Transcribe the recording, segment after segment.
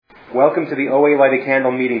Welcome to the OA Light a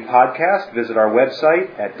Candle Meeting podcast. Visit our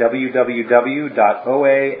website at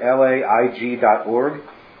www.oalaig.org,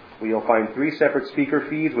 where you'll find 3 separate speaker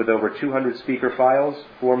feeds with over 200 speaker files,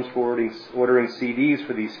 forms for ordering CDs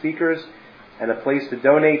for these speakers, and a place to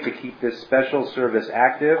donate to keep this special service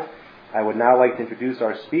active. I would now like to introduce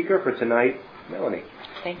our speaker for tonight, Melanie.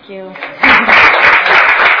 Thank you.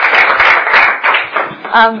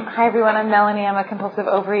 Hi, everyone. I'm Melanie. I'm a compulsive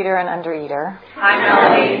overeater and undereater. Hi,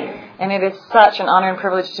 Melanie. And it is such an honor and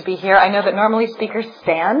privilege to be here. I know that normally speakers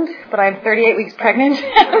stand, but I'm 38 weeks pregnant.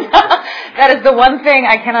 That is the one thing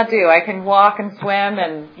I cannot do. I can walk and swim,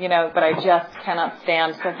 and but I just cannot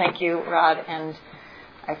stand. So thank you, Rod, and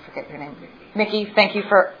I forget your name. Nikki, thank you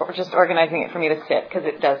for just organizing it for me to sit, because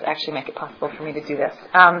it does actually make it possible for me to do this.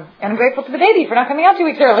 And I'm grateful to the baby for not coming out 2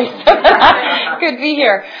 weeks early. So good to be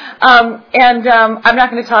here. I'm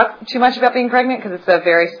not going to talk too much about being pregnant, because it's a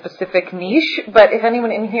very specific niche. But if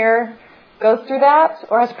anyone in here goes through that,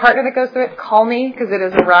 or has a partner that goes through it, call me, because it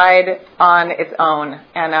is a ride on its own.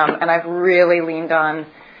 And I've really leaned on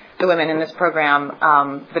the women in this program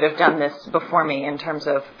that have done this before me in terms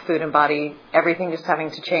of food and body, everything just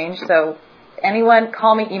having to change. So anyone,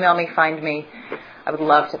 call me, email me, find me. I would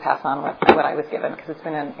love to pass on what I was given, because it's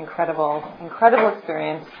been an incredible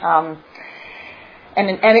experience. And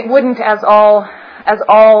it wouldn't as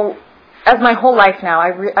my whole life now.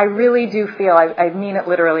 I really do feel, I mean it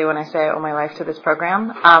literally when I say I owe my life to this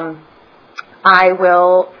program. I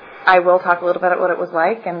will talk a little bit about what it was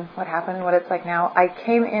like and what happened and what it's like now. I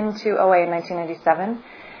came into OA in 1997.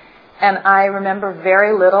 And I remember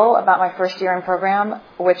very little about my first year in program,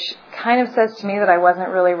 which kind of says to me that I wasn't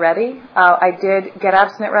really ready. I did get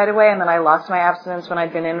abstinent right away, and then I lost my abstinence when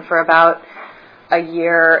I'd been in for about a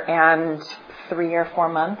year and 3 or 4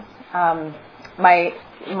 months. My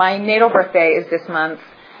natal birthday is this month,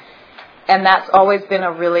 and that's always been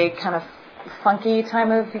a really kind of funky time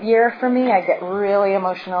of year for me. I get really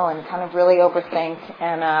emotional and kind of really overthink,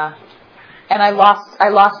 and I lost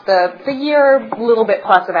the year, little bit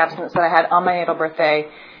plus of abstinence that I had on my natal birthday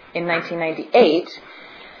in 1998.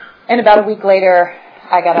 And about a week later,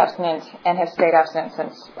 I got abstinent and have stayed abstinent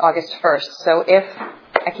since August 1st. So if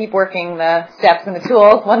I keep working the steps and the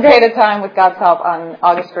tools one day at a time with God's help, on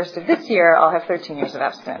August 1st of this year, I'll have 13 years of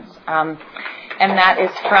abstinence. And that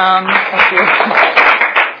is from, thank you.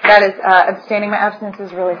 That is abstaining. My abstinence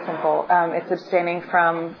is really simple. It's abstaining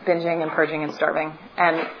from binging and purging and starving.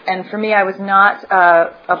 And for me, I was not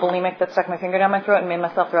a bulimic that stuck my finger down my throat and made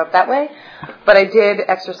myself throw up that way. But I did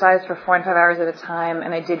exercise for 4 and 5 hours at a time,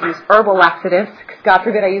 and I did use herbal laxatives, because God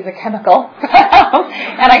forbid I use a chemical.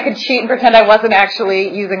 And I could cheat and pretend I wasn't actually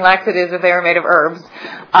using laxatives if they were made of herbs,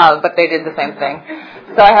 but they did the same thing.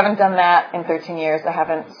 So I haven't done that in 13 years. I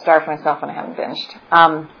haven't starved myself, and I haven't binged.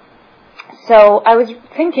 So I was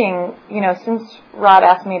thinking, since Rod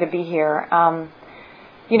asked me to be here,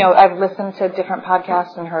 I've listened to different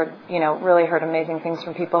podcasts and heard amazing things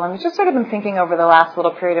from people, and I've just sort of been thinking over the last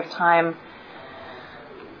little period of time.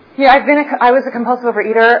 I was a compulsive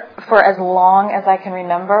overeater for as long as I can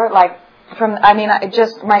remember.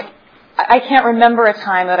 I can't remember a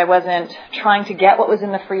time that I wasn't trying to get what was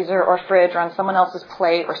in the freezer or fridge or on someone else's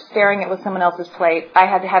plate or staring at what someone else's plate. I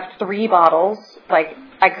had to have 3 bottles.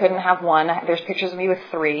 I couldn't have one. There's pictures of me with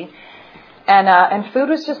 3. And food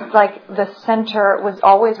was just the center, was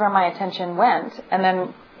always where my attention went. And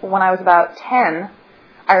then when I was about 10,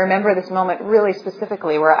 I remember this moment really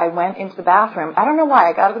specifically where I went into the bathroom. I don't know why.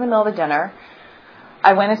 I got up in the middle of the dinner.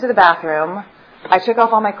 I went into the bathroom. I took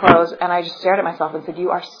off all my clothes, and I just stared at myself and said,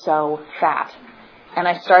 "You are so fat." And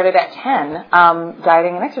I started at 10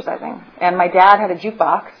 dieting and exercising. And my dad had a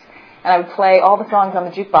jukebox, and I would play all the songs on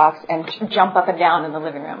the jukebox and jump up and down in the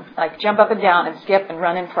living room. Jump up and down and skip and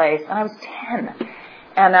run in place. And I was 10,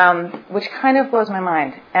 and which kind of blows my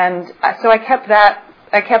mind. And so I kept the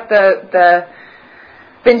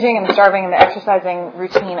binging and the starving and the exercising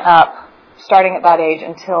routine up, starting at that age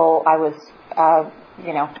until I was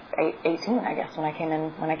 18, I guess, when I came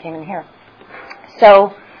in here.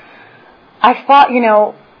 So I thought,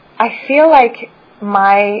 I feel like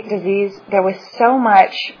my disease, there was so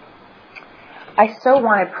much, I so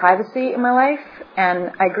wanted privacy in my life,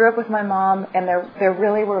 and I grew up with my mom, and there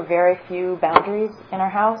really were very few boundaries in our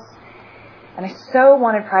house, and I so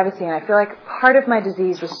wanted privacy, and I feel like part of my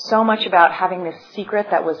disease was so much about having this secret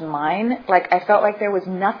that was mine. I felt like there was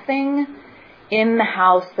nothing in the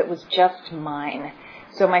house that was just mine.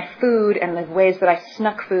 So my food and the ways that I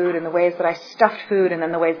snuck food and the ways that I stuffed food and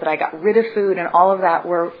then the ways that I got rid of food and all of that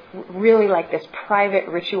were really this private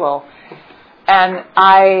ritual. And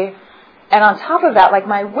on top of that,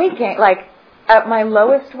 my weight gain, at my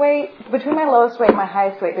lowest weight, between my lowest weight and my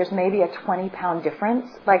highest weight, there's maybe a 20-pound difference.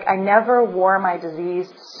 Like, I never wore my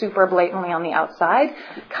disease super blatantly on the outside,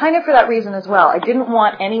 kind of for that reason as well. I didn't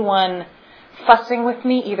want anyone fussing with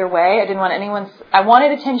me either way. I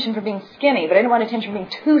wanted attention for being skinny, but I didn't want attention for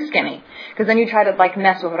being too skinny, because then you try to, like,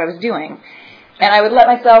 mess with what I was doing. And I would let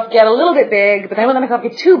myself get a little bit big, but then I would let myself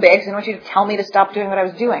get too big, so I didn't want you to tell me to stop doing what I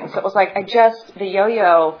was doing. So it was like, the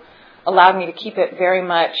yo-yo allowed me to keep it very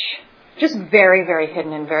much, just very, very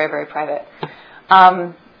hidden and very, very private.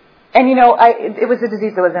 And, it was a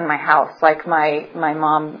disease that was in my house. Like, my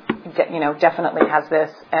mom, definitely has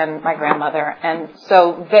this, and my grandmother. And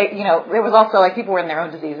so there was also, like, people were in their own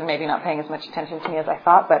disease and maybe not paying as much attention to me as I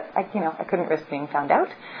thought, but I couldn't risk being found out.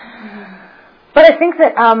 But I think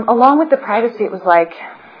that, along with the privacy, it was like,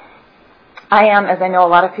 I am, as I know a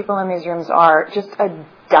lot of people in these rooms are, just a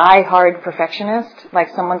die-hard perfectionist. Like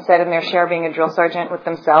someone said in their share, being a drill sergeant with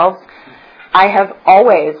themselves. I have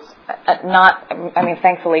always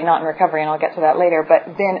thankfully not in recovery, and I'll get to that later, but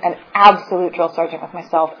been an absolute drill sergeant with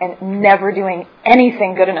myself and never doing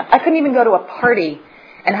anything good enough. I couldn't even go to a party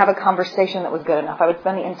and have a conversation that was good enough. I would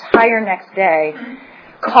spend the entire next day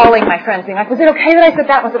calling my friends, being like, was it okay that I said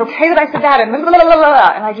that? Was it okay that I said that? And blah, blah, blah,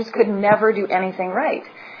 blah. And I just could never do anything right.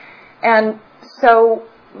 And so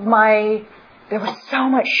there was so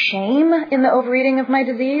much shame in the overeating of my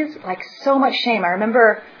disease, like so much shame. I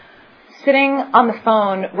remember sitting on the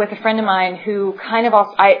phone with a friend of mine who kind of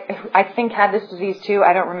also, I think had this disease too.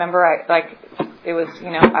 I don't remember.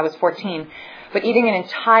 I was 14, but eating an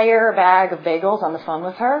entire bag of bagels on the phone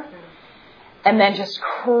with her, and then just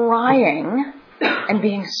crying and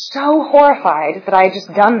being so horrified that I had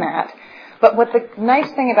just done that. But what the nice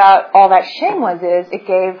thing about all that shame is it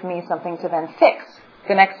gave me something to then fix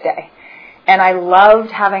the next day. And I loved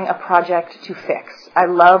having a project to fix. I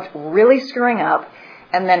loved really screwing up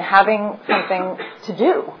and then having something to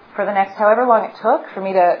do for the next however long it took for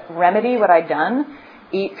me to remedy what I'd done,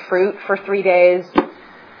 eat fruit for 3 days,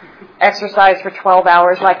 exercise for 12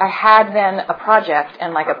 hours. Like, I had then a project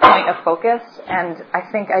and like a point of focus, and I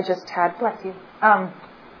think I just had, bless you,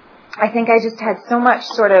 I think I just had so much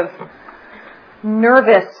sort of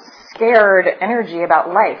nervous, scared energy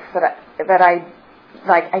about life that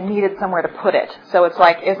I needed somewhere to put it. So it's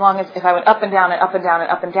like, as long as if I went up and down and up and down and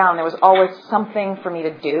up and down, there was always something for me to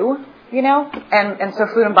do, and so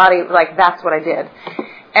Food and Body, like, that's what I did.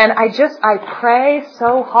 And I pray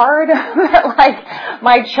so hard that, like,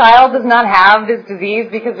 my child does not have this disease,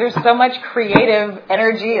 because there's so much creative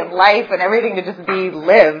energy and life and everything to just be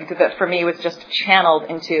lived that for me was just channeled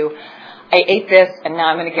into, I ate this, and now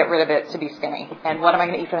I'm going to get rid of it to be skinny. And what am I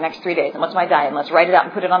going to eat for the next 3 days? And what's my diet? And let's write it out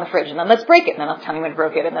and put it on the fridge. And then let's break it. And then let's tell me when to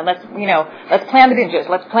broke it. And then let's plan the binges.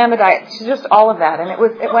 Let's plan the diet. It's just all of that. And it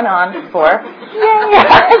went on for,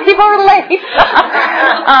 people were late.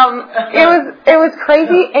 It was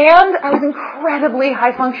crazy. And I was incredibly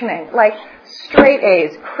high functioning. Like, straight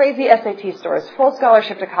A's, crazy SAT scores, full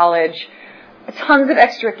scholarship to college, tons of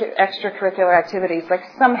extracurricular activities. Like,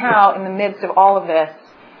 somehow in the midst of all of this,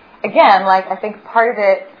 again, like, I think part of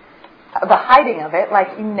it, the hiding of it, like,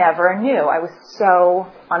 you never knew. I was so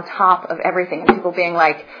on top of everything. And people being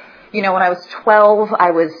like, when I was 12,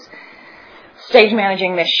 I was stage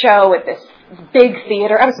managing this show at this big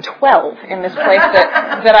theater. I was 12 in this place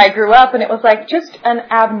that I grew up, and it was like just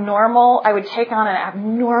I would take on an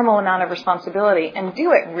abnormal amount of responsibility and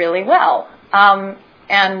do it really well.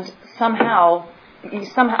 And somehow,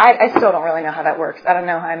 I still don't really know how that works. I don't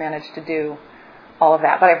know how I managed to do all of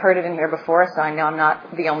that, but I've heard it in here before, so I know I'm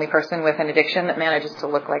not the only person with an addiction that manages to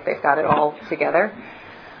look like they've got it all together.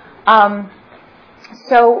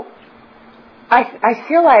 So I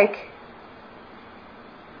feel like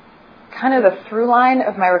kind of the through line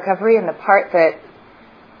of my recovery, and the part that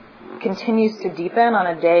continues to deepen on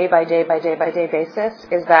a day by day by day by day basis,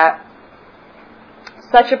 is that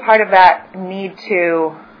such a part of that need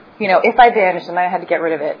to, if I binged and I had to get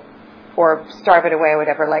rid of it or starve it away or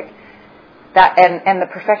whatever, like, that, and the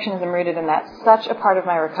perfectionism rooted in that, such a part of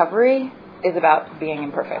my recovery is about being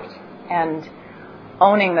imperfect and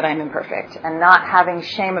owning that I'm imperfect and not having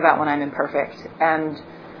shame about when I'm imperfect and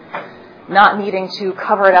not needing to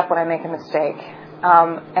cover it up when I make a mistake.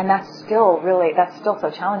 And that's still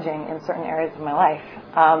so challenging in certain areas of my life.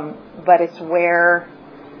 But it's where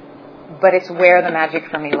the magic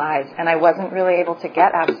for me lies. And I wasn't really able to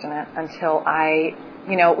get abstinent until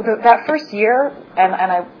that first year,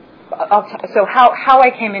 so how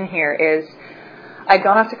I came in here is I'd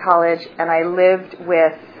gone off to college, and I lived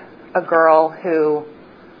with a girl who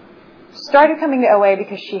started coming to OA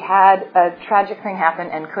because she had a tragic thing happen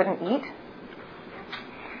and couldn't eat.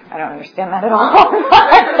 I don't understand that at all.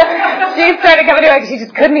 she started coming to me because she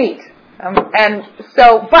just couldn't eat. And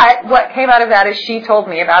so, but what came out of that is she told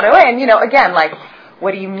me about OA. And, again, like,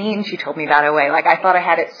 what do you mean she told me about OA? Like, I thought I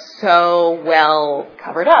had it so well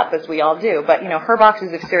covered up, as we all do. But, her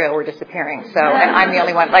boxes of cereal were disappearing. So, and I'm the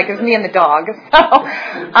only one. Like, it was me and the dog.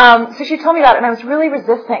 So she told me about it, and I was really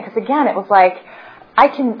resistant because, again, it was like, I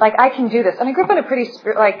can do this. And I grew up in a pretty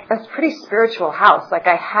spiritual house. Like,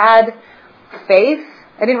 I had faith.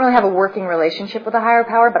 I didn't really have a working relationship with a higher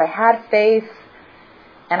power, but I had faith.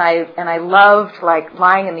 And I loved, like,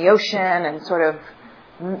 lying in the ocean and sort of,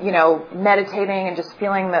 meditating and just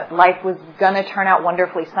feeling that life was going to turn out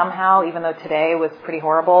wonderfully somehow, even though today was pretty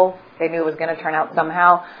horrible. They knew it was going to turn out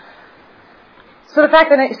somehow. So the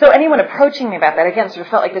fact that, so anyone approaching me about that, again, sort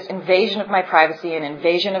of felt like this invasion of my privacy, an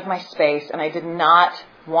invasion of my space, and I did not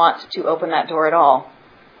want to open that door at all.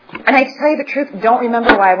 And I, to tell you the truth, don't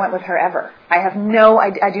remember why I went with her ever. I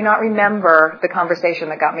do not remember the conversation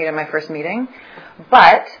that got me to my first meeting.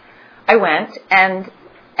 But I went and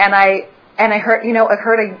I heard, I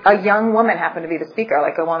heard a young woman happen to be the speaker,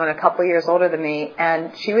 like a woman a couple of years older than me,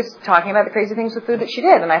 and she was talking about the crazy things with food that she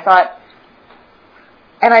did, and I thought,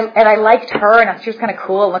 and I liked her, and she was kind of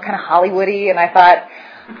cool and looked kind of Hollywoody, and I thought,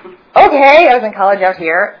 okay, I was in college out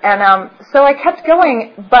here, and so I kept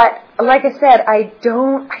going, but like I said, I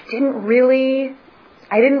didn't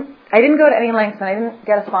go to any lengths, and I didn't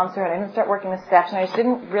get a sponsor, and I didn't start working the steps, and I just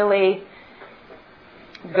didn't really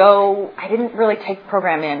take the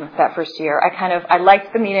program in that first year. I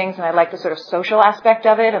liked the meetings and I liked the sort of social aspect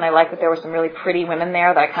of it, and I liked that there were some really pretty women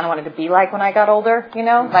there that I kind of wanted to be like when I got older,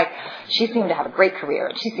 like she seemed to have a great career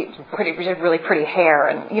and she seemed really pretty hair,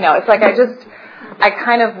 and it's like I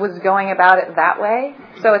kind of was going about it that way.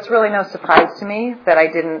 So it's really no surprise to me that I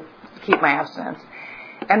didn't keep my abstinence.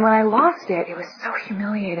 And when I lost it, it was so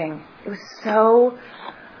humiliating. It was so,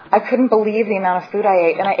 I couldn't believe the amount of food I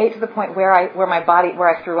ate, and I ate to the point where I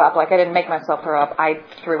threw up. Like, I didn't make myself throw up, I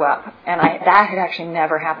threw up, and that had actually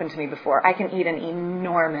never happened to me before. I can eat an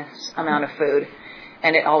enormous amount of food,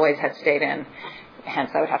 and it always had stayed in.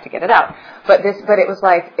 Hence, I would have to get it out. But it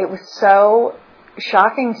was so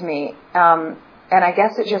shocking to me, and I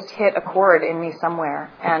guess it just hit a chord in me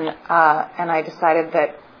somewhere, and I decided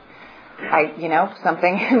that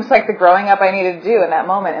something, it was like the growing up I needed to do in that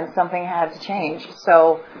moment, and something had to change.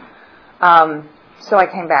 So I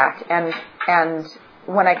came back, and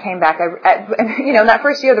when I came back, in that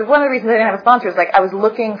first year, one of the reasons I didn't have a sponsor is like I was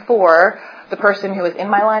looking for the person who was in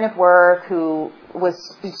my line of work, who was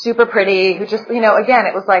super pretty, who just, again,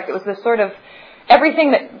 it was this sort of,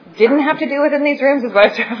 everything that didn't have to do within these rooms is what I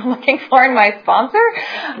was sort of looking for in my sponsor.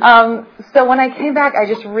 So when I came back, I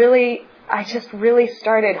just really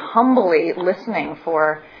started humbly listening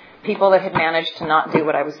for people that had managed to not do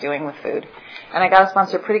what I was doing with food. And I got a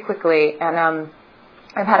sponsor pretty quickly, and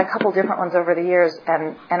I've had a couple different ones over the years,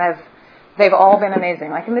 and they've all been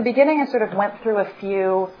amazing. Like in the beginning, I sort of went through a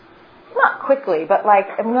few, not quickly, but I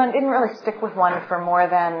didn't really stick with one for more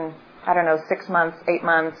than, 6 months, 8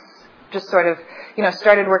 months, just sort of,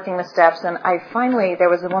 started working the steps. And there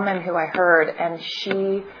was a woman who I heard, and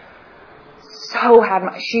she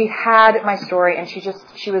had my story, and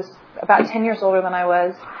she was about 10 years older than I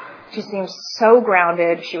was. She seemed so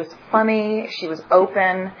grounded. She was funny. She was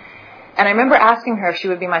open. And I remember asking her if she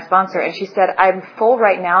would be my sponsor, and she said, "I'm full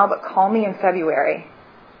right now, but call me in February."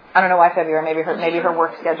 I don't know why February. Maybe her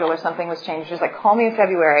work schedule or something was changed. She was like, "Call me in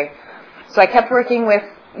February." So I kept working with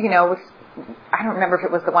I don't remember if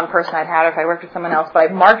it was the one person I'd had or if I worked with someone else, but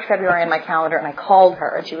I marked February in my calendar, and I called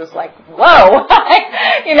her, and she was like, "Whoa."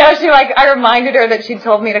 I reminded her that she'd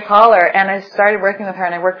told me to call her, and I started working with her,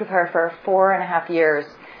 and I worked with her for 4.5 years.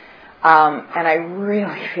 And I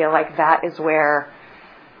really feel like that is where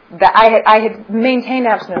I had maintained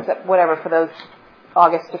abstinence at whatever for those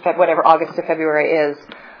August to February is,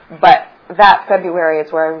 but that February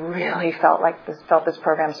is where I really felt this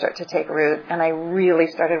program start to take root, and I really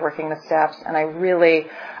started working the steps, and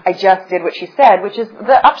I just did what she said, which is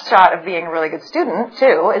the upshot of being a really good student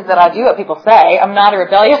too, is that I do what people say. I'm not a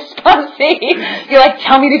rebellious sponsee. You're like,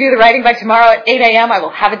 tell me to do the writing by tomorrow at 8 a.m. I will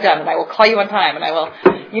have it done, and I will call you on time, and I will,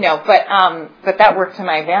 but that worked to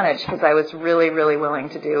my advantage because I was really, really willing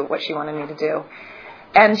to do what she wanted me to do.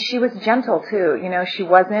 And she was gentle too, she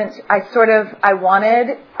wasn't, I wanted,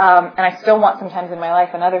 and I still want sometimes in my life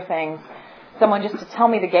and other things, someone just to tell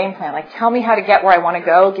me the game plan, like tell me how to get where I want to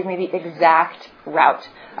go, give me the exact route.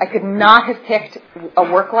 I could not have picked a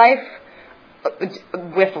work life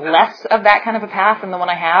with less of that kind of a path than the one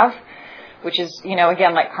I have, which is,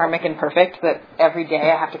 again, like karmic and perfect, that every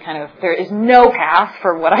day I have to there is no path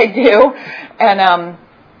for what I do.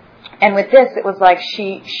 And with this, it was like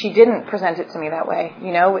she didn't present it to me that way.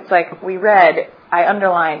 You know, it's like we read, I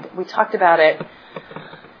underlined, we talked about it.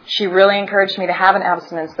 She really encouraged me to have an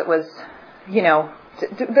abstinence that was, you know,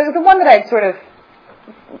 the one that I'd sort of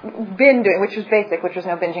been doing, which was basic, which was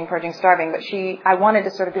no binging, purging, starving. But I wanted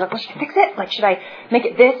to sort of be like, well, should I fix it? Like, should I make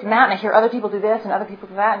it this and that? And I hear other people do this and other people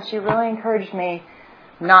do that. And she really encouraged me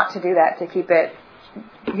not to do that, to keep it,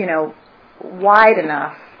 you know, wide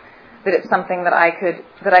enough that it's something that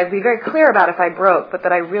I'd be very clear about if I broke, but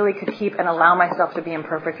that I really could keep and allow myself to be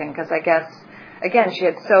imperfect in. Because I guess, again, she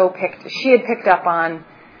had picked up on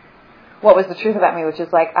what was the truth about me, which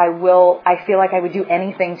is like, I feel like I would do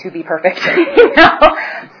anything to be perfect, you know?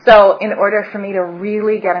 So in order for me to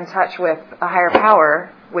really get in touch with a higher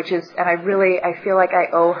power, and I feel like I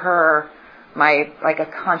owe her a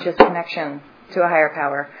conscious connection to a higher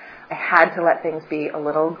power, I had to let things be a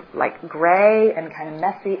little like gray and kind of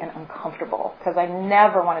messy and uncomfortable, because I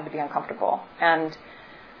never wanted to be uncomfortable. And,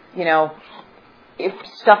 you know, if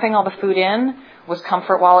stuffing all the food in was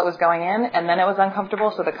comfort while it was going in, and then it was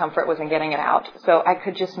uncomfortable, so the comfort was in getting it out. So I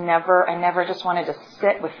never just wanted to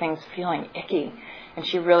sit with things feeling icky. And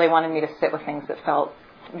she really wanted me to sit with things that felt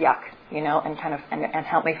yuck, you know, and kind of, and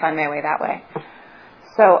help me find my way that way.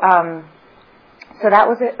 So that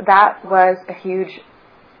was it. That was a huge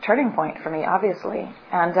turning point for me, obviously.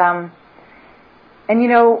 And you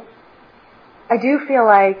know, I do feel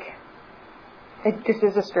like this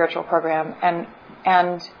is a spiritual program,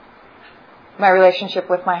 and my relationship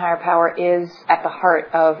with my higher power is at the heart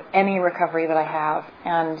of any recovery that I have.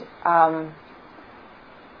 And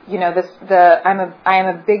you know, I am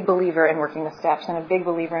a big believer in working the steps and a big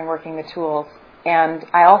believer in working the tools. And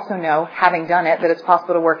I also know, having done it, that it's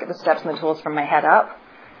possible to work at the steps and the tools from my head up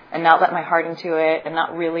and not let my heart into it and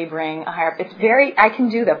not really bring a higher... I can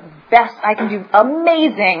do the best, I can do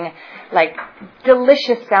amazing, like,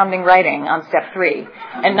 delicious sounding writing on step 3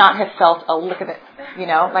 and not have felt a lick of it, you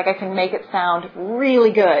know? Like, I can make it sound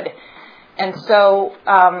really good. And so,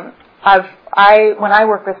 when I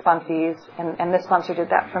work with sponsees, and this sponsor did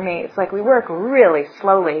that for me, it's like we work really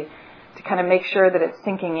slowly to kind of make sure that it's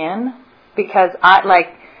sinking in, because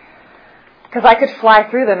I could fly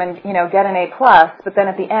through them and, you know, get an A+, but then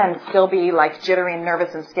at the end still be like jittery and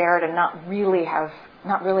nervous and scared and not really have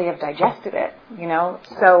digested it, you know.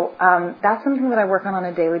 So that's something that I work on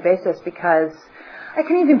a daily basis, because I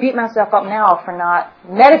can even beat myself up now for not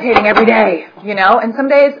meditating every day, you know. And some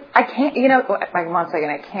days I can't, you know. Like one second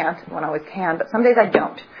I can't, one always can, but some days I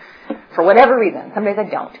don't, for whatever reason. Some days I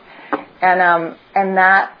don't,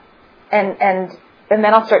 and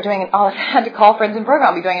then I'll start doing it. I had to call friends in program.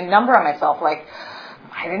 I'll be doing a number on myself, like,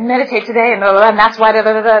 I didn't meditate today, and that's why,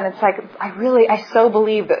 and it's like, I so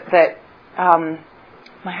believe that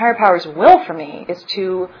my higher power's will for me is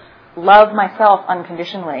to love myself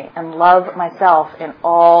unconditionally and love myself in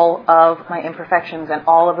all of my imperfections and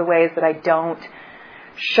all of the ways that I don't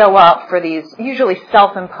show up for these usually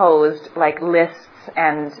self-imposed, like, lists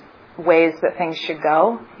and ways that things should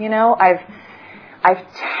go, you know. I've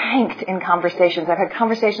tanked in conversations. I've had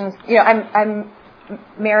conversations, you know, I'm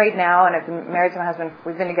married now, and I've been married to my husband.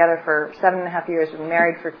 We've been together for 7.5 years. We've been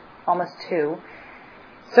married for almost 2.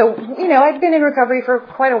 So, you know, I've been in recovery for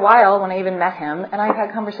quite a while when I even met him, and I've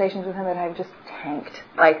had conversations with him that I've just tanked,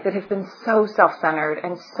 like, that have been so self-centered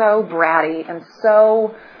and so bratty and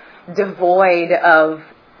so devoid of,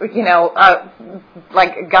 you know,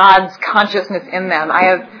 like God's consciousness in them. I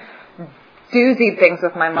have doozied things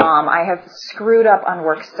with my mom. I have screwed up on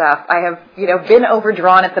work stuff. I have, you know, been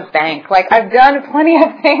overdrawn at the bank. Like, I've done plenty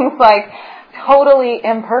of things, like, totally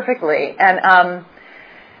imperfectly.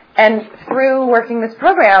 And through working this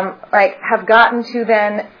program, like, have gotten to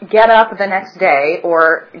then get up the next day,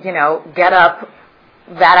 or, you know, get up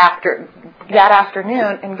that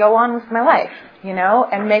afternoon and go on with my life, you know,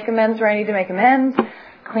 and make amends where I need to make amends,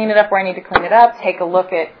 clean it up where I need to clean it up, take a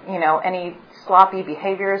look at, you know, any sloppy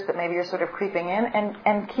behaviors that maybe are sort of creeping in,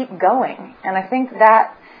 and keep going. And I think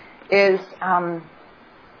that is,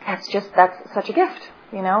 that's such a gift,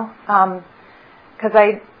 you know, because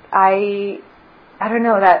I don't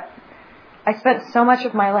know, that I spent so much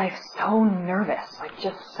of my life so nervous, like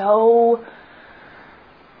just so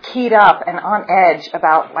keyed up and on edge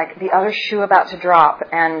about, like, the other shoe about to drop,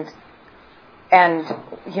 and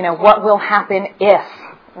you know, what will happen if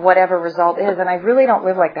whatever result is. And I really don't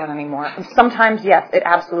live like that anymore. And sometimes, yes, it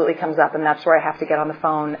absolutely comes up, and that's where I have to get on the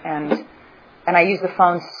phone, and I use the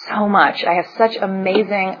phone so much. I have such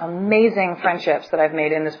amazing friendships that I've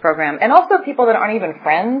made in this program, and also people that aren't even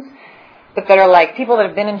friends, but that are like people that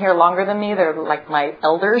have been in here longer than me, that are like my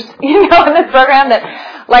elders, you know, in this program, that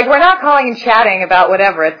Like, we're not calling and chatting about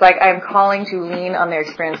whatever. It's like I'm calling to lean on their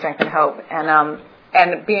experience, strength, and hope,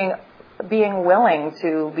 and being willing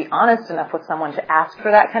to be honest enough with someone to ask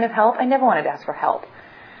for that kind of help. I never wanted to ask for help.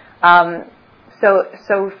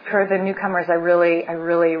 So for the newcomers, I really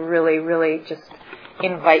just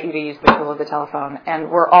invite you to use the tool of the telephone. And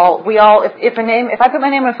if I put my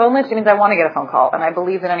name on a phone list, it means I want to get a phone call. And I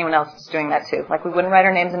believe that anyone else is doing that too. Like, we wouldn't write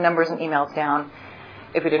our names and numbers and emails down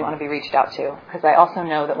if we didn't want to be reached out to. Because I also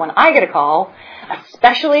know that when I get a call,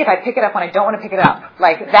 especially if I pick it up when I don't want to pick it up,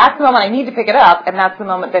 like, that's the moment I need to pick it up, and that's the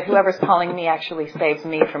moment that whoever's calling me actually saves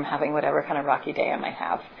me from having whatever kind of rocky day I might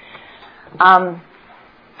have. How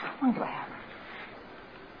long do I have?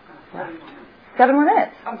 7 more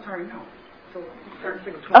minutes. I'm sorry, no.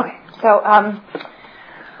 Okay, so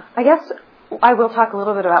I guess I will talk a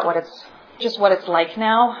little bit about what it's like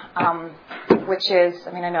now, which is,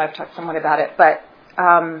 I mean, I know I've talked somewhat about it, but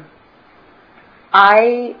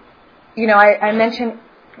I mentioned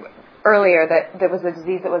earlier that there was a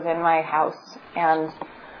disease that was in my house, and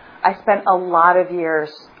I spent a lot of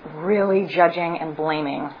years really judging and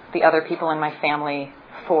blaming the other people in my family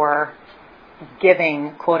for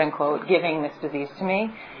giving, quote unquote, giving this disease to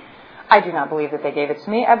me. I do not believe that they gave it to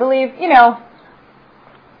me. I believe,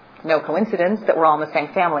 no coincidence that we're all in the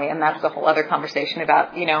same family, and that's a whole other conversation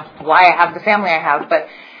about, why I have the family I have. But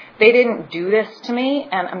they didn't do this to me,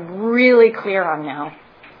 and I'm really clear on now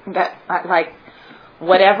that,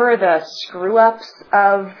 whatever the screw-ups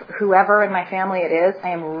of whoever in my family it is, I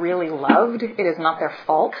am really loved. It is not their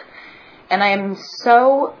fault. And I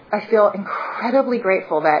feel incredibly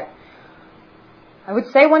grateful that I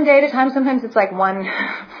would say one day at a time. Sometimes it's like one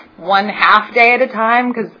half day at a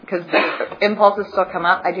time because impulses still come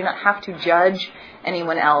up. I do not have to judge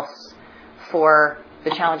anyone else for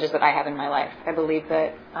the challenges that I have in my life. I believe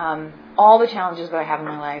that all the challenges that I have in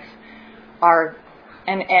my life are,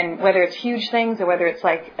 and whether it's huge things or whether it's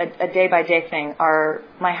like a day-by-day thing, are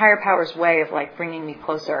my higher power's way of like bringing me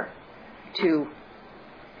closer to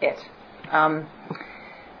it.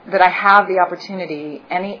 That I have the opportunity,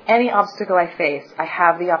 any obstacle I face, I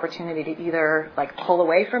have the opportunity to either like pull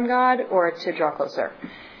away from God or to draw closer.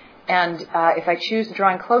 And if I choose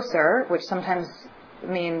drawing closer, which sometimes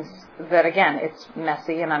means that, again, it's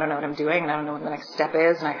messy and I don't know what I'm doing and I don't know what the next step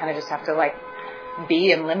is and I kind of just have to like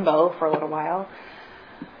be in limbo for a little while.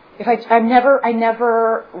 If I never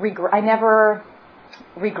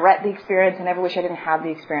regret the experience. I never wish I didn't have the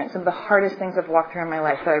experience. Some of the hardest things I've walked through in my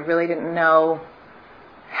life that I really didn't know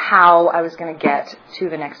how I was going to get to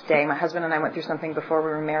the next day. My husband and I went through something before we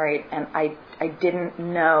were married, and I didn't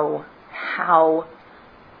know how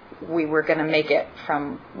we were going to make it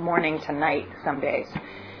from morning to night some days.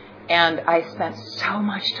 And I spent so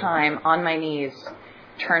much time on my knees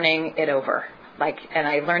turning it over. And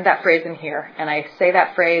I learned that phrase in here, and I say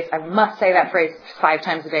that phrase, I must say that phrase 5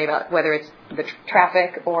 times a day, about whether it's the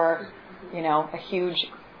traffic or, a huge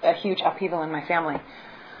upheaval in my family.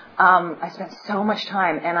 I spent so much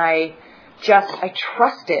time, and I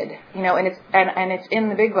trusted, and it's in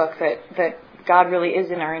the big book that God really is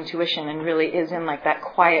in our intuition and really is in like that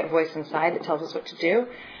quiet voice inside that tells us what to do.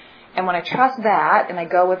 And when I trust that and I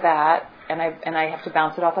go with that, and I have to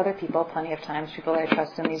bounce it off other people plenty of times, people that I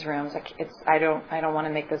trust in these rooms, I don't want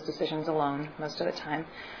to make those decisions alone most of the time.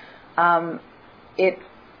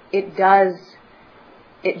 It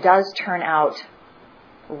does turn out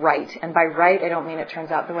right. And by right, I don't mean it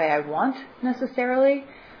turns out the way I want necessarily.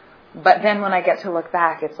 But then when I get to look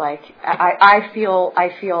back, it's like I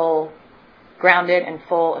feel grounded and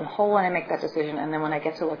full and whole when I make that decision. And then when I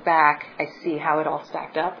get to look back, I see how it all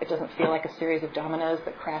stacked up. It doesn't feel like a series of dominoes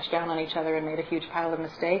that crashed down on each other and made a huge pile of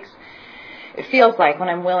mistakes. It feels like when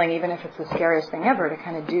I'm willing, even if it's the scariest thing ever, to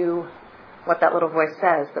kind of do what that little voice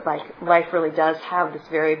says, that like life really does have this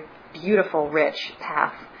very beautiful, rich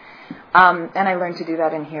path. And I learned to do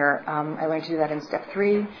that in here. I learned to do that in step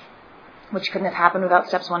 3, which couldn't have happened without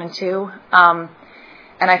steps 1 and 2.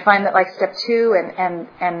 And I find that like step 2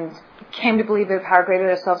 and came to believe that the power greater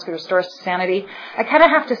than ourselves could restore us to sanity. I kind of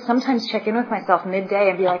have to sometimes check in with myself midday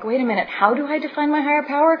and be like, wait a minute, how do I define my higher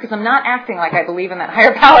power? Because I'm not acting like I believe in that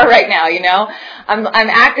higher power right now, I'm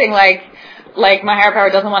acting like my higher power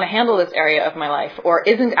doesn't want to handle this area of my life, or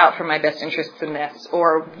isn't out for my best interests in this,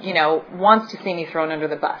 or, wants to see me thrown under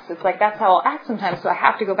the bus. It's like that's how I'll act sometimes, so I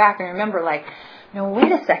have to go back and remember, no,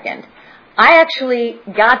 wait a second. I actually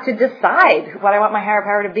got to decide what I want my higher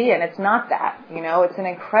power to be, and it's not that. It's an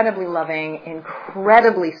incredibly loving,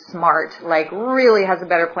 incredibly smart, really has a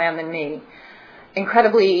better plan than me,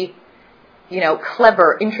 incredibly,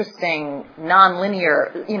 clever, interesting,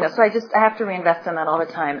 non-linear, so I have to reinvest in that all the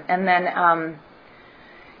time. And then,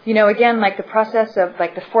 again, like the process of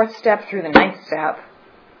like the fourth step through the ninth step,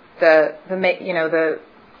 the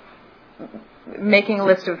making a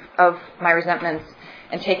list of my resentments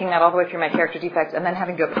and taking that all the way through my character defects and then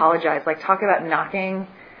having to apologize. Like, talk about knocking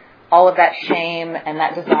all of that shame and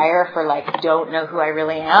that desire for like, don't know who I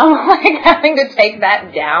really am, like having to take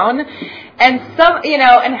that down. And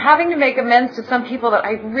and having to make amends to some people that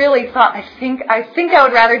I really thought, I think I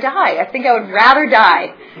would rather die. I think I would rather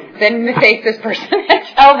die than face this person and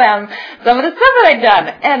tell them some of the stuff that I'd done.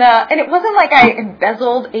 And it wasn't like I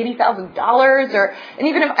embezzled $80,000 and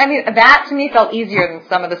even if, that to me felt easier than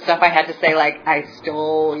some of the stuff I had to say, like, I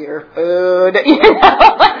stole your food, like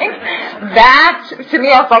that to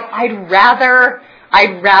me, I was like, I'd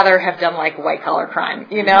rather have done like white collar crime,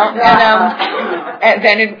 and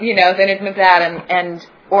then admit that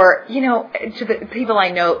or to the people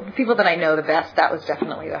that I know the best, that was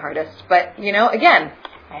definitely the hardest. But again,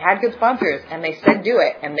 I had good sponsors and they said do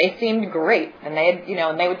it and they seemed great and they had,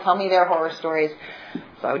 and they would tell me their horror stories,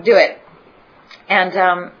 so I would do it. And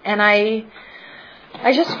I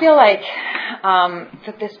just feel like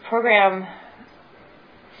that this program,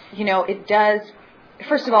 it does.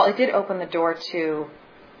 First of all, it did open the door to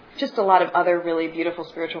just a lot of other really beautiful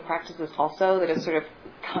spiritual practices also that have sort of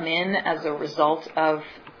come in as a result of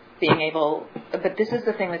being able, but this is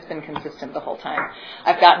the thing that's been consistent the whole time.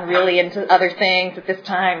 I've gotten really into other things at this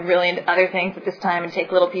time, really into other things at this time, and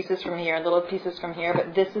take little pieces from here and little pieces from here,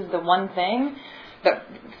 but this is the one thing that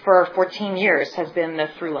for 14 years has been the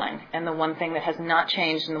through line, and the one thing that has not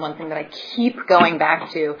changed, and the one thing that I keep going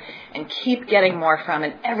back to and keep getting more from.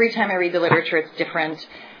 And every time I read the literature, it's different.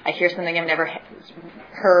 I hear something I've never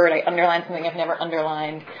heard. I underline something I've never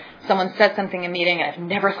underlined. Someone said something in a meeting, and I've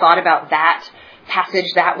never thought about that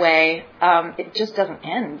passage that way. It just doesn't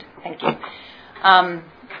end. Thank you.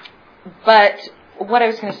 But what I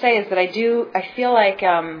was going to say is that I feel like,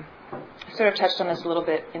 I sort of touched on this a little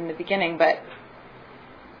bit in the beginning, but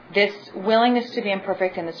this willingness to be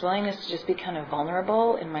imperfect and this willingness to just be kind of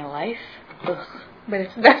vulnerable in my life, but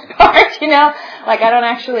it's the best part, Like,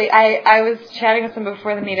 I was chatting with someone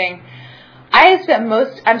before the meeting. I'm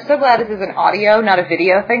so glad this is an audio, not a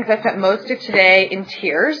video thing, because I spent most of today in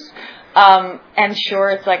tears. And sure,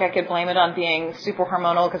 it's like I could blame it on being super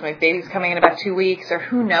hormonal because my baby's coming in about 2 weeks, or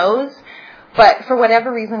who knows. But for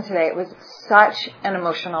whatever reason today, it was such an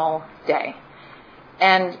emotional day.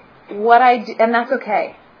 And and that's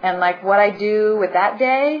okay. And like what I do with that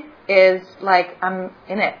day is like I'm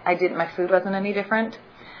in it. My food wasn't any different.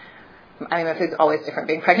 My food's always different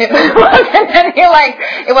being pregnant. And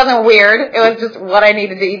it wasn't weird. It was just what I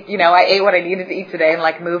needed to eat. I ate what I needed to eat today and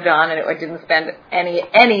like moved on, and I didn't spend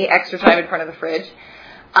any extra time in front of the fridge.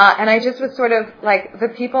 And I just was sort of like the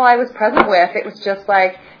people I was present with, it was just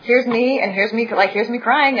like, here's me here's me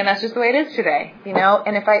crying, and that's just the way it is today,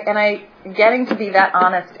 And I getting to be that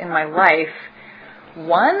honest in my life.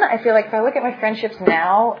 One, I feel like if I look at my friendships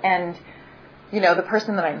now and, the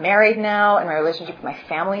person that I'm married now and my relationship with my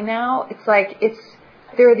family now, it's like,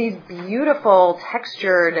 there are these beautiful,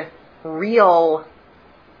 textured, real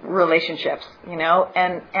relationships,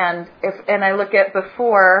 and I look at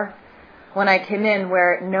before when I came in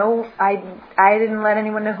where I didn't let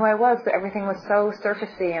anyone know who I was, so everything was so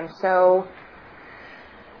surfacey and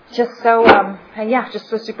just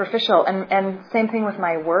so superficial. And same thing with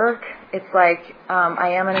my work. It's like, I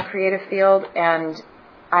am in a creative field, and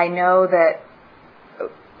I know that,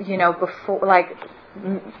 before, like,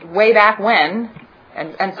 way back when,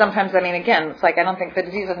 and sometimes, again, it's like, I don't think the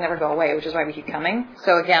disease doesn't ever go away, which is why we keep coming.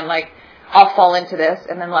 So again, like, I'll fall into this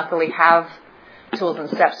and then luckily have tools and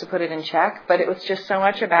steps to put it in check. But it was just so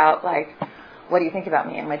much about, like, what do you think about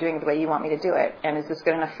me? Am I doing it the way you want me to do it? And is this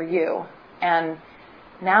good enough for you? And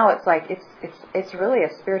now it's like, it's really a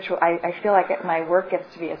spiritual, I feel like my work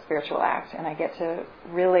gets to be a spiritual act, and I get to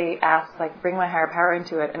really ask, like, bring my higher power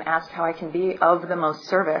into it and ask how I can be of the most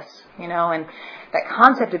service, and that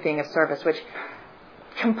concept of being of service, which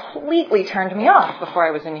completely turned me off before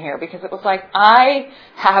I was in here, because it was like, I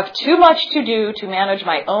have too much to do to manage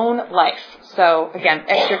my own life. So again,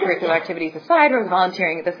 extracurricular activities aside, I was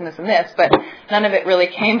volunteering at this and this and this, but none of it really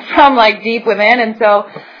came from like deep within. And so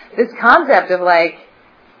this concept of like,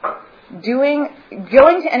 going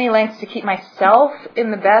to any lengths to keep myself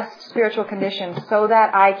in the best spiritual condition so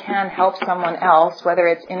that I can help someone else, whether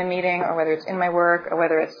it's in a meeting or whether it's in my work or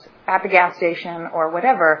whether it's at the gas station or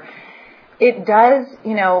whatever, it does,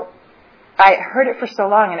 I heard it for so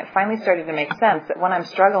long, and it finally started to make sense that when I'm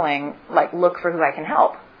struggling, like, look for who I can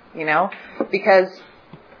help, because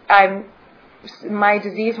my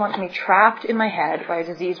disease wants me trapped in my head. My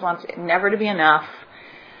disease wants it never to be enough.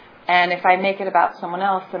 And if I make it about someone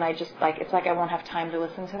else, then I just, like, it's like I won't have time to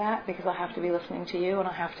listen to that because I'll have to be listening to you and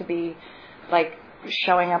I'll have to be, like,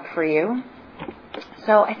 showing up for you.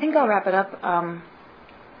 So I think I'll wrap it up.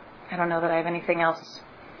 I don't know that I have anything else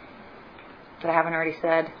that I haven't already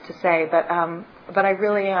said to say, but I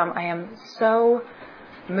really am. I am so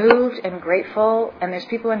moved and grateful. And there's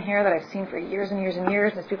people in here that I've seen for years and years and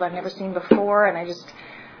years. There's people I've never seen before, and I just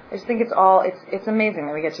think it's amazing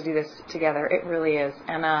that we get to do this together. It really is.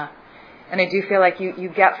 And I do feel like you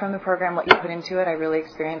get from the program what you put into it. I really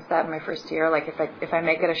experienced that in my first year. Like if I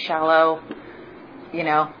make it a shallow,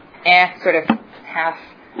 sort of half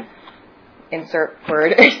insert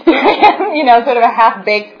word experience, sort of a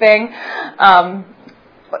half-baked thing,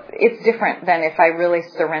 it's different than if I really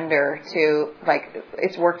surrender to, like,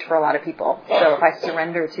 it's worked for a lot of people. So if I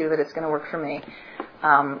surrender to that it's going to work for me,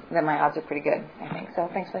 then my odds are pretty good, I think. So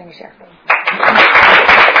thanks for letting me share.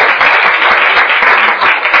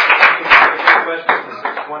 Questions to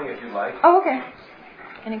 620 if you like. Oh, okay.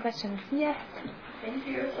 Any questions? Yes. Thank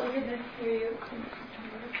you. So good to hear you.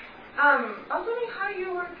 I was wondering how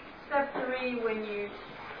you work step 3 when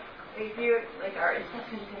if you are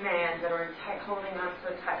accepting demands that are holding on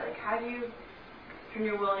so tight. Like, how do you turn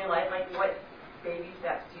your will in your life? Like, what baby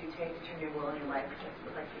steps do you take to turn your will in your life?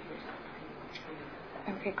 Just like yourself.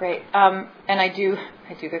 Okay, great. And I do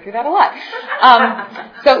go through that a lot.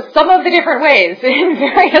 So some of the different ways in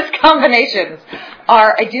various combinations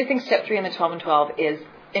are, I do think step 3 in the 12 and 12 is,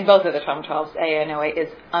 in both of the 12 and 12s, AA and OA, is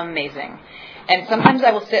amazing. And sometimes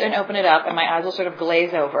I will sit and open it up and my eyes will sort of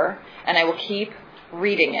glaze over and I will keep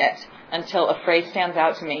reading it until a phrase stands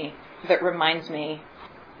out to me that reminds me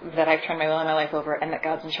that I've turned my will and my life over and that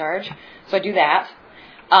God's in charge. So I do that.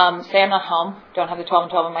 Say I'm not home, don't have the 12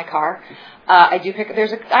 and 12 in my car. I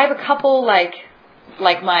have a couple like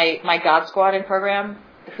my God Squad in program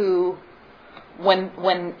who,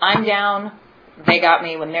 when I'm down, they got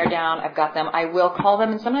me. When they're down, I've got them. I will call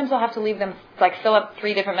them, and sometimes I'll have to leave them, like, fill up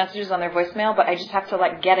 3 different messages on their voicemail, but I just have to,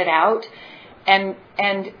 like, get it out. And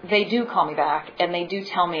they do call me back, and they do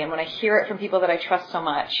tell me. And when I hear it from people that I trust so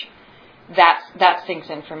much, that sinks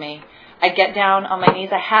in for me. I get down on my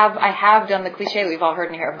knees. I have done the cliche we've all heard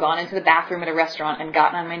in here. I've gone into the bathroom at a restaurant and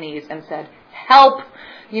gotten on my knees and said, help,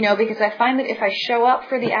 because I find that if I show up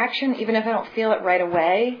for the action, even if I don't feel it right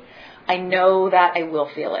away, I know that I will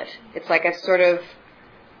feel it. It's like I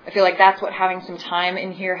feel like that's what having some time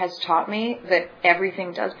in here has taught me, that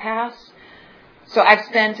everything does pass. So I've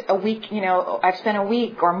spent a week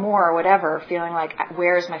or more or whatever feeling like,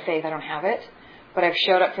 where is my faith? I don't have it. But I've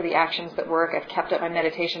showed up for the actions that work. I've kept up my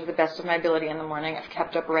meditation to the best of my ability in the morning. I've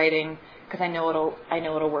kept up writing because I know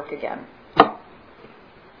it'll work again.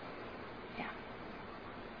 Yeah.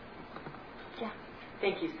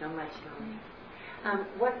 Thank you so much, Melanie.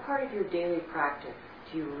 What part of your daily practice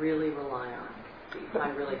do you really rely on that you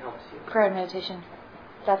find really helps you? Prayer and meditation.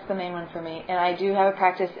 That's the main one for me. And I do have a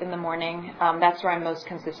practice in the morning. That's where I'm most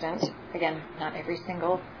consistent. Again, not every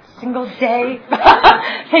single day.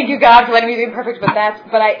 Thank you, God, for letting me be perfect. But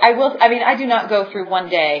I do not go through one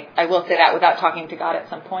day, I will say that, without talking to God at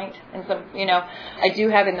some point. And I do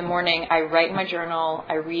have in the morning, I write in my journal,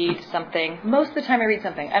 I read something. Most of the time I read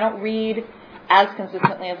something. I don't read as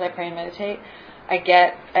consistently as I pray and meditate.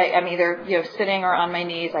 I'm either, sitting or on my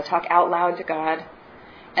knees. I talk out loud to God.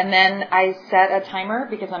 And then I set a timer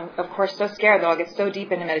because I'm, of course, so scared that I'll get so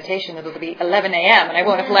deep into meditation that it'll be 11 a.m. and I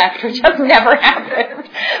won't have left, which has never happened.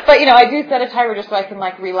 But, I do set a timer just so I can,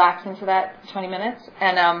 like, relax into that 20 minutes.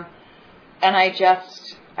 And I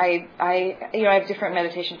have different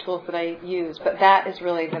meditation tools that I use, but that is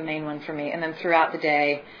really the main one for me. And then throughout the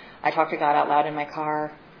day, I talk to God out loud in my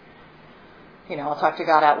car. I'll talk to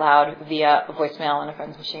God out loud via a voicemail on a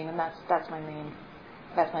friend's machine, and that's my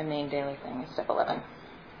main daily thing, is step 11.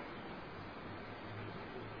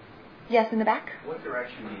 Yes, in the back? What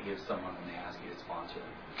direction do you give someone when they ask you to sponsor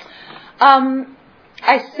them?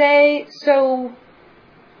 I say, so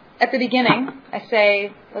at the beginning, I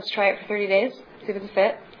say, let's try it for 30 days, see if it's a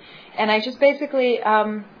fit. And I just basically,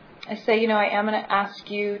 I say, I am going to ask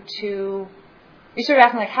you to, you sort of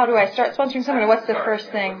ask me, like, how do I start sponsoring someone, or what's the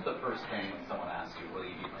first thing? What's the first thing when someone asks you, will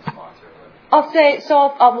you be my sponsor?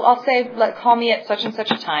 I'll say, like, call me at such and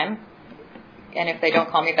such a time. And if they don't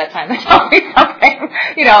call me at that time, then tell me something.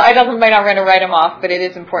 I might not going to write them off, but it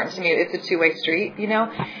is important to me. It's a two-way street,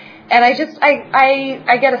 And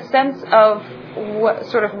I get a sense of what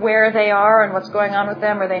sort of where they are and what's going on with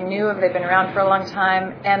them. Are they new? Have they been around for a long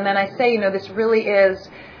time? And then I say, this really is,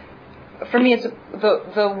 for me, it's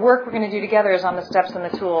the work we're going to do together is on the steps and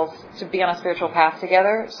the tools to be on a spiritual path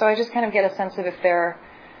together. So I just kind of get a sense of if they're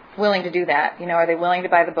willing to do that. Are they willing to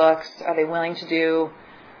buy the books? Are they willing to do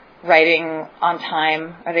writing on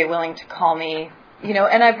time? Are they willing to call me? You know,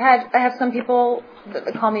 and I have some people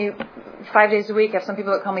that call me 5 days a week. I have some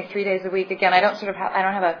people that call me 3 days a week. Again, I don't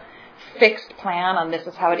have a fixed plan on this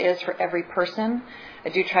is how it is for every person. I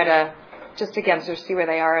do try to just, again, sort of see where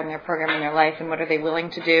they are in their program, in their life, and what are they willing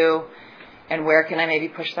to do, and where can I maybe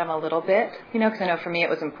push them a little bit, you know, because I know for me it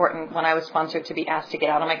was important when I was sponsored to be asked to get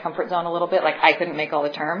out of my comfort zone a little bit. Like, I couldn't make all the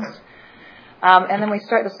terms. And then we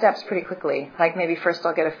start the steps pretty quickly. Like, maybe first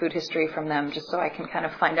I'll get a food history from them just so I can kind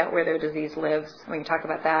of find out where their disease lives. We can talk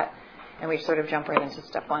about that. And we sort of jump right into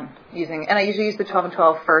step one. And I usually use the 12 and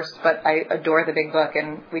 12 first, but I adore the big book.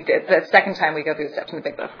 And we did, the second time we go through the steps in the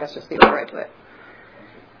big book. That's just the order I do it.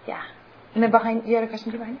 Yeah. And then behind, you had a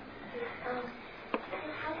question behind? How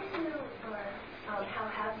do you, or how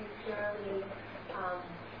have you thoroughly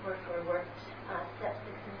worked steps 6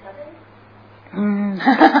 and 7?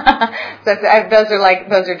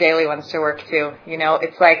 Those are daily ones to work too. You know,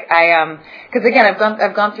 it's like because again,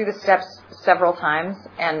 I've gone through the steps several times,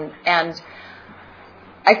 and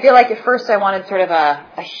I feel like at first I wanted sort of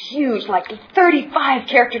a huge, like 35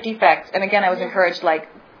 character defects, and again I was encouraged, like,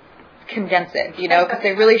 condense it, you know, because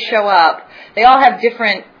they really show up. They all have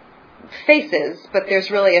different faces, but there's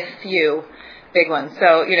really a few big ones.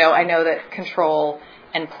 So, you know, I know that control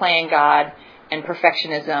and playing God and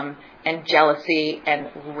perfectionism and jealousy and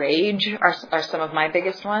rage are some of my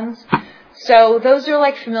biggest ones. So those are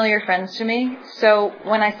like familiar friends to me. So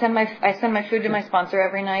when I send my food to my sponsor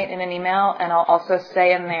every night in an email, and I'll also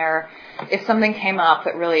say in there if something came up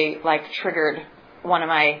that really like triggered one of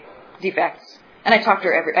my defects. And I talk to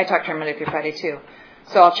her Monday through Friday too.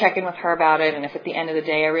 So I'll check in with her about it, and if at the end of the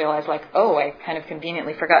day I realize, like, oh, I kind of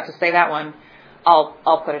conveniently forgot to say that one,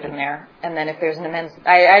 I'll put it in there. And then if there's an amends,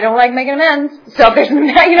 I don't like making amends. So if there's an,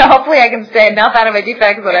 you know, hopefully I can say enough out of my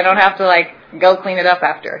defects that I don't have to, like, go clean it up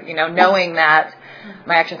after. You know, knowing that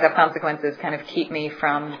my actions have consequences kind of keep me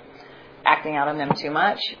from acting out on them too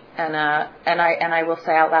much. And I will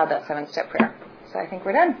say out loud that 7-step prayer. So I think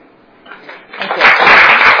we're done. Thank you.